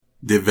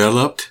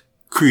Developed,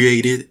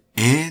 created,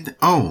 and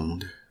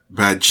owned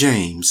by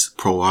James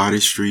Pro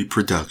Artistry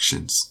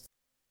Productions.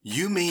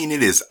 You mean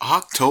it is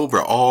October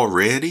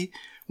already?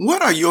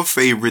 What are your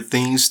favorite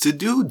things to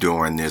do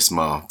during this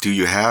month? Do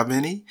you have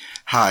any?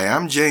 Hi,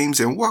 I'm James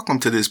and welcome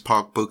to this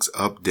Park Books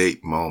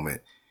Update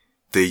moment.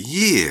 The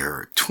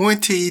year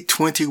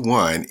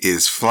 2021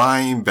 is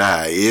flying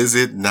by, is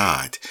it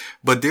not?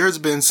 But there's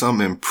been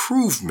some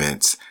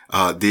improvements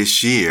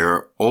this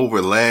year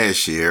over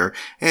last year.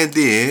 And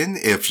then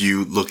if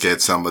you look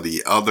at some of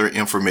the other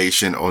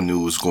information or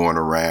news going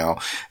around,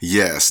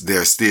 yes,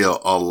 there's still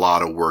a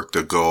lot of work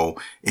to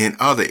go in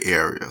other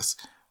areas.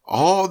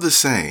 All the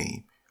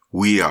same,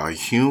 we are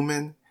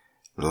human.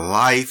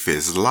 Life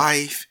is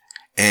life.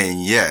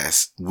 And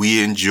yes,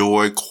 we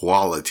enjoy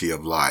quality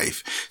of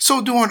life.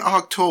 So during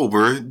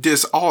October,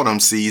 this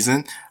autumn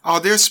season, are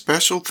there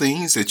special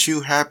things that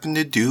you happen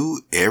to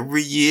do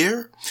every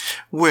year?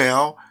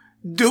 Well,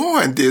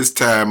 during this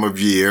time of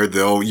year,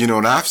 though,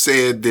 and I've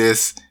said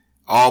this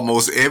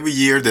almost every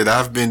year that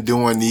I've been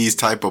doing these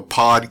type of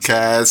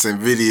podcasts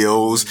and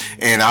videos,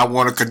 and I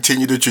want to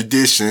continue the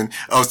tradition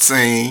of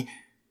saying,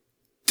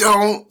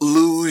 don't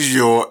lose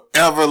your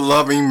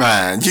ever-loving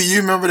mind. You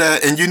remember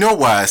that? And you know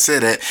why I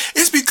said that?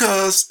 It's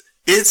because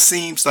it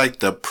seems like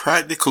the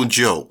practical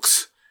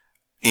jokes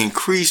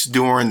increase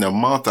during the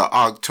month of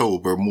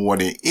October more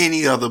than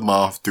any other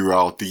month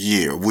throughout the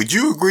year. Would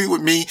you agree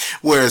with me?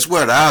 Well, it's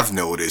what I've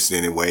noticed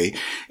anyway.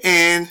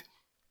 And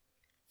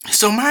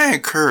so my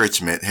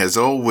encouragement has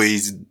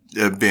always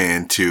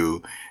been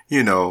to,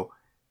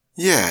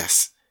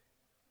 yes,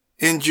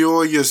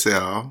 enjoy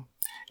yourself.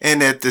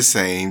 And at the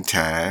same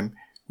time,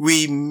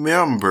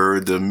 remember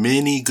the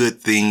many good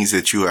things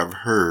that you have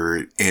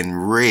heard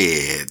and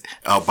read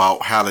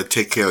about how to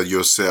take care of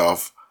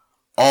yourself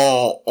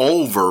all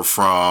over,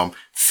 from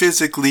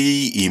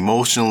physically,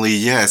 emotionally,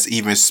 yes,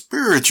 even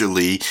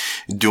spiritually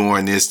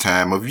during this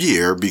time of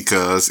year,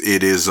 because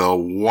it is a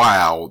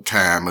wild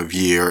time of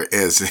year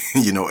as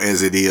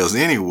it is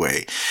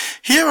anyway.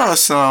 Here are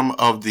some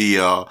of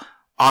the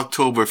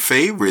October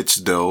favorites,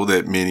 though,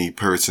 that many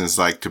persons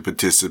like to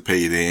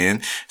participate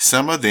in.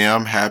 Some of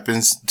them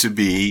happens to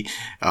be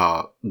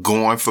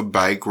going for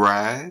bike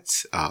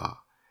rides,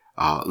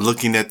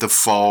 looking at the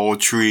fall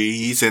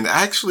trees, and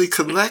actually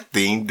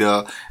collecting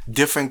the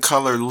different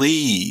color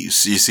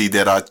leaves, you see,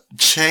 that are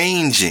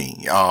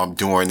changing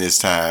during this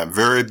time.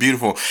 Very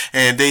beautiful.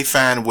 And they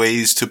find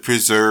ways to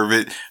preserve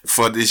it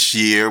for this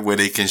year where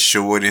they can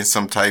show it in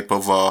some type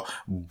of a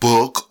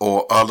book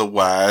or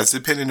otherwise,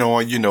 depending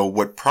on,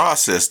 what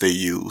process they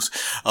use.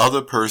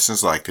 Other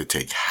persons like to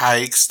take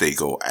hikes. They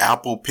go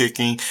apple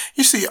picking.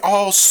 You see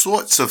all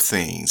sorts of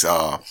things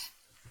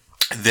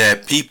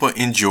that people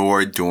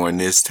enjoy during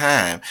this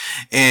time.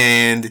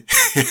 And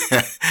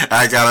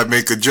I gotta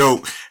make a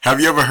joke.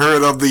 Have you ever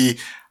heard of the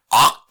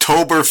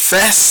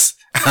Oktoberfest?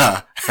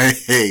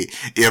 Hey,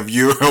 if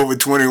you're over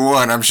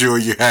 21, I'm sure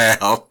you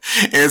have.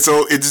 And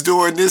so it's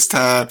during this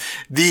time,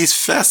 these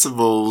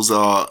festivals,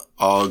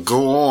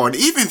 go on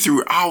even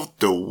throughout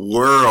the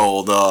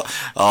world.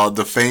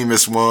 The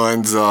famous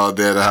ones, that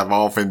have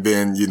often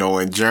been,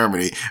 in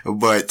Germany,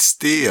 but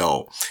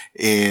still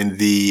in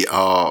the,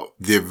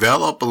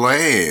 developed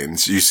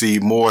lands, you see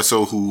more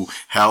so who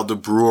have the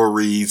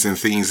breweries and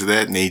things of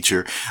that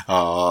nature.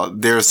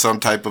 There's some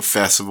type of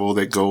festival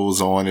that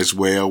goes on as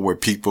well where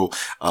people,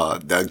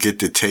 get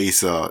to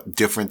taste,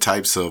 different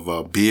types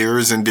of,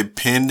 beers, and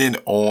depending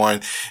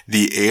on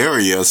the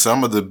area,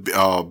 some of the,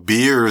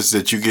 beers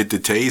that you get to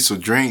taste or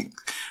drink,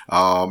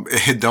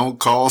 it don't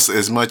cost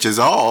as much as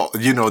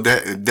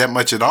that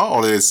much at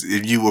all as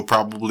if you would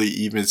probably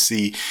even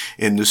see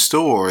in the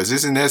stores.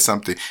 Isn't that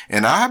something?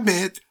 And I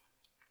admit,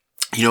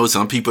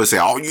 some people say,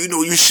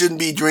 you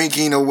shouldn't be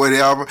drinking or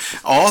whatever.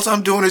 All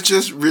I'm doing is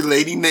just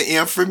relating the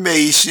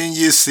information,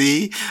 you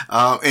see,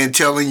 and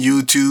telling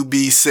you to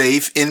be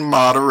safe in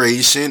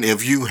moderation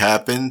if you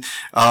happen,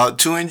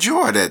 to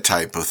enjoy that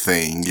type of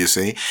thing, you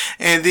see.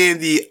 And then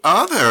the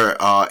other,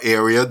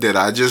 area that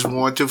I just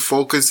want to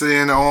focus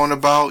in on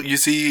about, you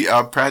see,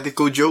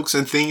 practical jokes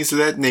and things of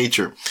that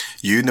nature.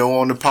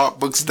 On the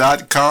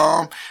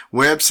parkbooks.com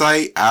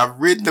website, I've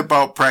written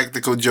about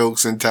practical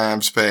jokes in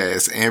times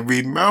past. And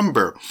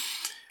remember,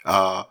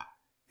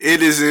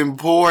 it is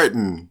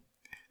important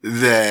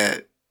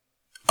that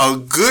a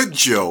good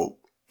joke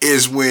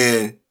is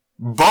when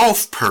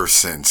both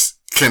persons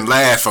can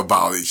laugh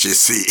about it, you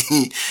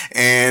see.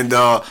 And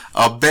a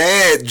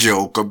bad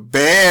joke, a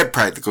bad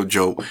practical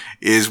joke,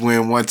 is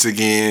when, once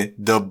again,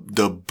 the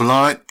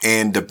blunt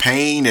and the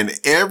pain and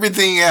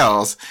everything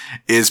else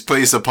is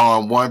placed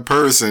upon one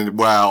person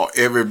while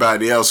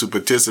everybody else who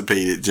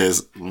participated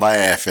just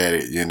laugh at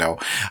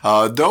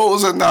it,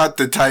 Those are not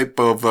the type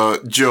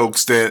of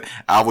jokes that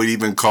I would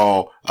even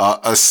call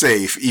a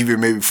safe,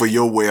 even maybe for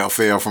your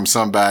welfare, from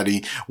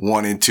somebody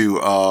wanting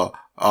to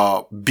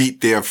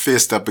beat their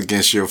fist up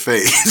against your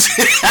face.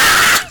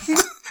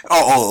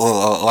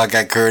 I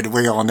got carried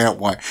away on that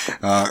one.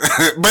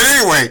 But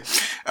anyway,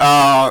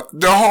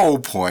 the whole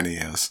point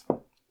is,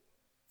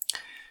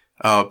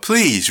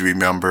 please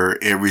remember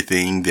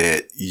everything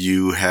that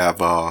you have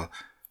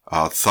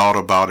thought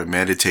about and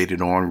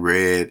meditated on,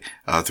 read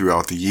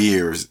throughout the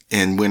years.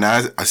 And when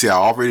I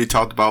already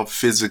talked about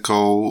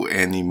physical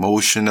and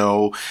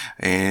emotional,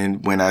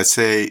 and when I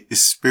say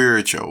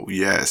spiritual,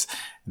 yes,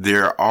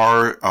 there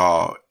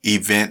are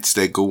events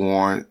that go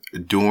on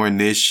during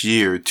this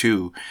year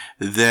too,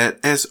 that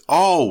as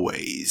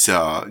always,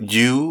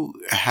 you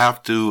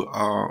have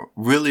to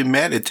really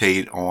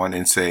meditate on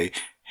and say,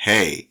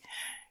 hey,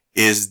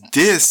 is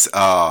this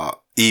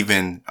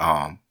even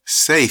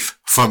safe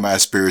for my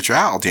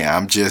spirituality?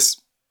 I'm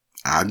just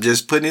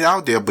putting it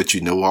out there, but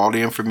all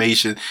the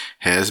information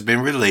has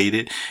been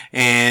related,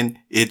 and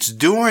it's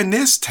during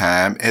this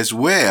time as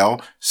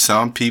well.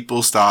 Some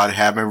people start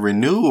having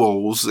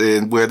renewals,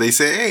 and where they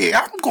say, hey,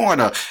 I'm going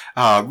to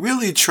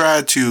really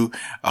try to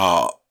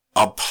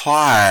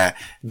apply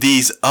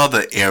these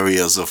other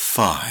areas of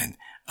fun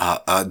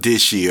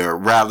this year,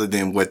 rather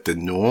than what the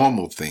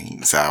normal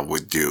things I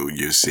would do,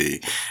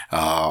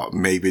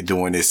 maybe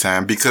during this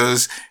time,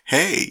 because,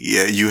 hey,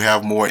 yeah, you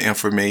have more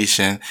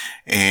information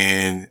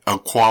and a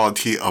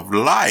quality of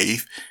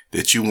life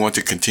that you want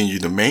to continue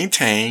to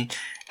maintain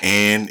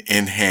and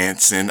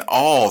enhance in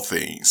all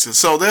things.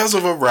 So there's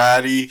a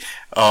variety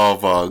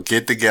of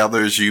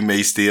get-togethers you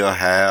may still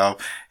have,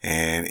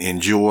 and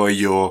enjoy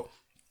your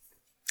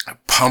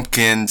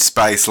pumpkin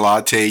spice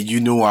latte.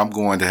 I'm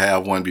going to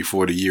have one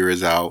before the year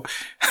is out.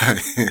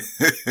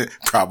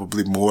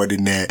 Probably more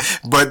than that.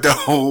 But the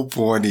whole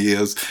point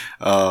is,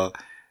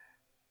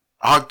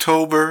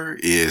 October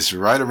is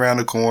right around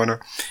the corner.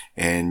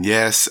 And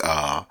yes,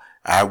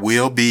 I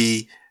will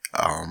be,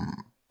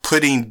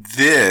 putting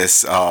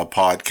this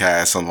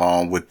podcast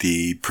along with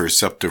the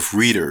Perceptive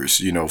Readers,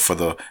 for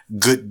the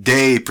Good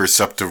Day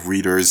Perceptive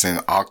Readers in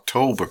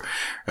October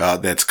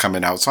that's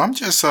coming out. So I'm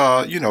just,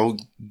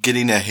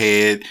 getting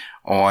ahead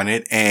on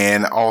it.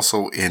 And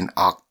also in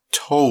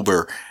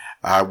October,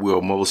 I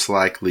will most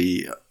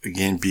likely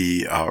again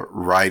be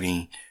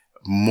writing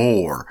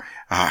more.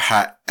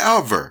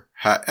 However,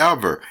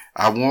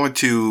 I want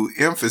to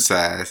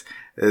emphasize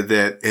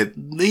that at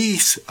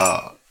least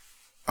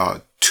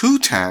 2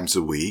 times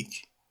a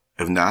week,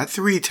 if not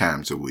 3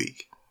 times a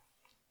week,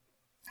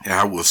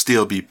 I will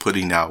still be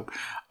putting out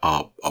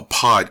a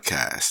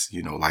podcast,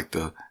 like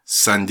the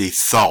Sunday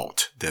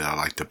Thought that I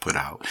like to put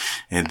out.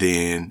 And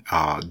then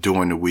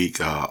during the week,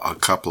 a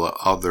couple of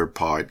other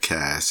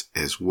podcasts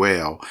as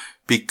well,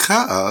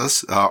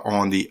 because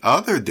on the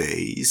other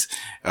days,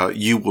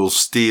 you will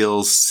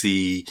still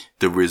see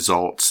the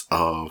results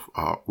of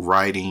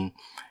writing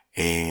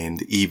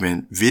and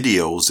even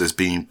videos that's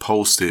being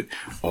posted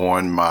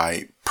on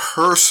my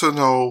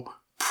personal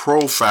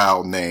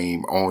profile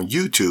name on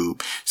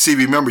YouTube. See,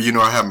 remember,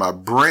 I have my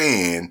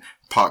brand,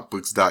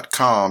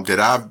 PocBooks.com, that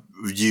I've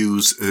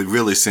used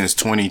really since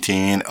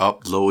 2010,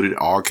 uploaded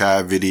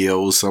archive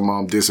videos, some of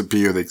them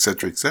disappeared,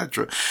 etc.,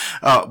 etc.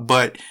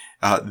 But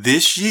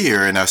this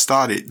year, and I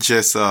started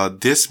just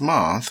this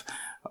month,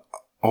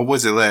 or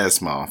was it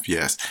last month?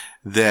 Yes.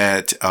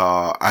 That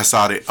I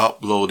started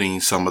uploading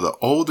some of the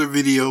older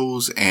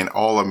videos, and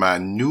all of my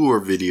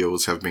newer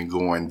videos have been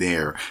going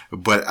there.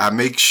 But I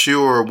make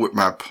sure with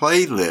my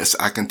playlist,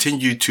 I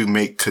continue to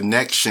make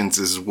connections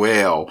as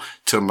well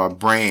to my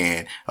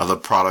brand of the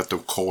Product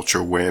of Culture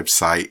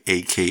website,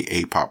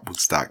 aka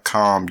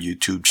PocBooks.com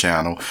YouTube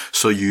channel,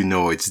 so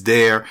it's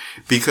there,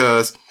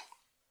 because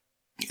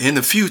in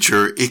the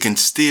future, it can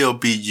still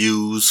be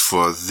used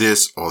for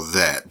this or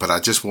that. But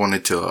I just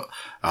wanted to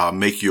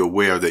make you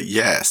aware that,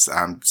 yes,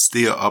 I'm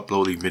still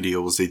uploading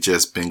videos. They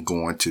just been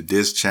going to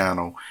this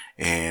channel,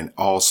 and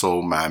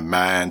also my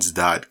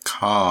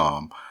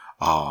Minds.com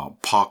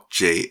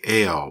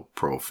PocJL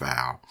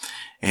profile.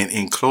 And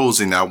in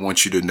closing, I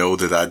want you to know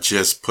that I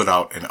just put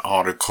out an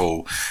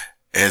article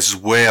as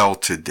well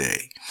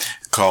today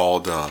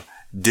called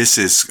This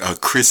is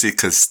Chrissy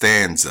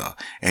Costanza.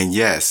 And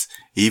yes,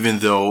 even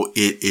though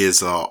it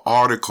is an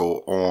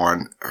article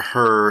on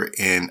her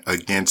and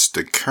against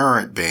the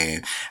current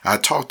ban, I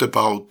talked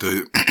about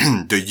the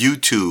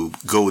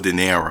YouTube golden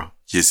era.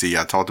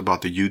 I talked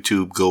about the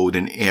YouTube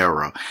golden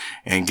era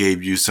and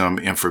gave you some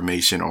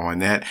information on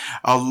that,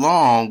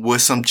 along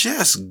with some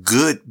just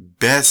good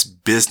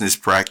best business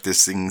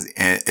practices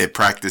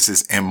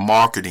and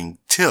marketing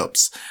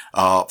tips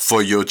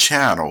for your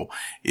channel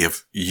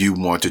if you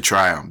want to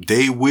try them.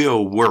 They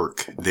will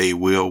work. They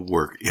will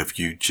work if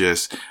you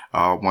just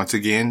once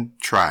again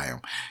try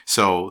them.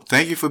 So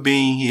thank you for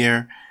being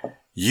here.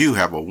 You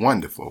have a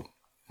wonderful,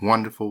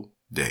 wonderful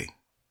day.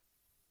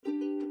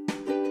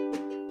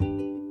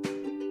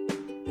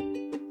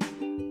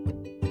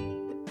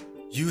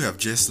 You have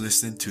just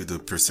listened to the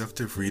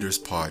Perceptive Readers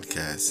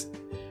podcast.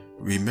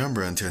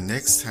 Remember, until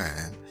next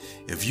time,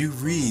 if you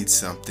read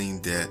something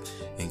that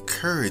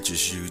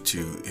encourages you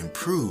to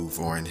improve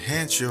or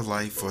enhance your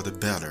life for the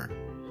better,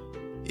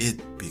 it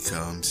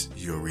becomes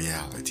your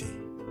reality.